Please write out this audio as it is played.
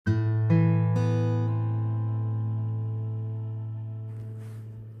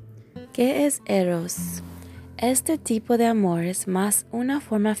¿Qué es eros? Este tipo de amor es más una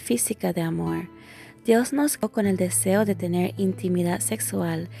forma física de amor. Dios nos creó con el deseo de tener intimidad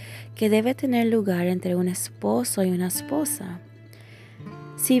sexual que debe tener lugar entre un esposo y una esposa.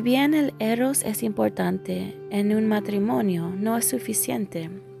 Si bien el eros es importante en un matrimonio, no es suficiente.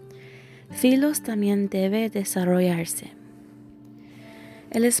 Filos también debe desarrollarse.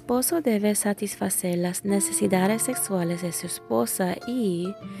 El esposo debe satisfacer las necesidades sexuales de su esposa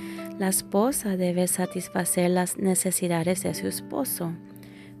y la esposa debe satisfacer las necesidades de su esposo.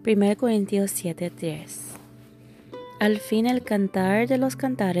 1 Corintios 7:3. Al fin el Cantar de los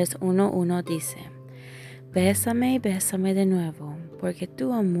Cantares 1:1 dice: Bésame y bésame de nuevo, porque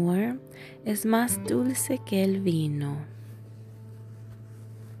tu amor es más dulce que el vino.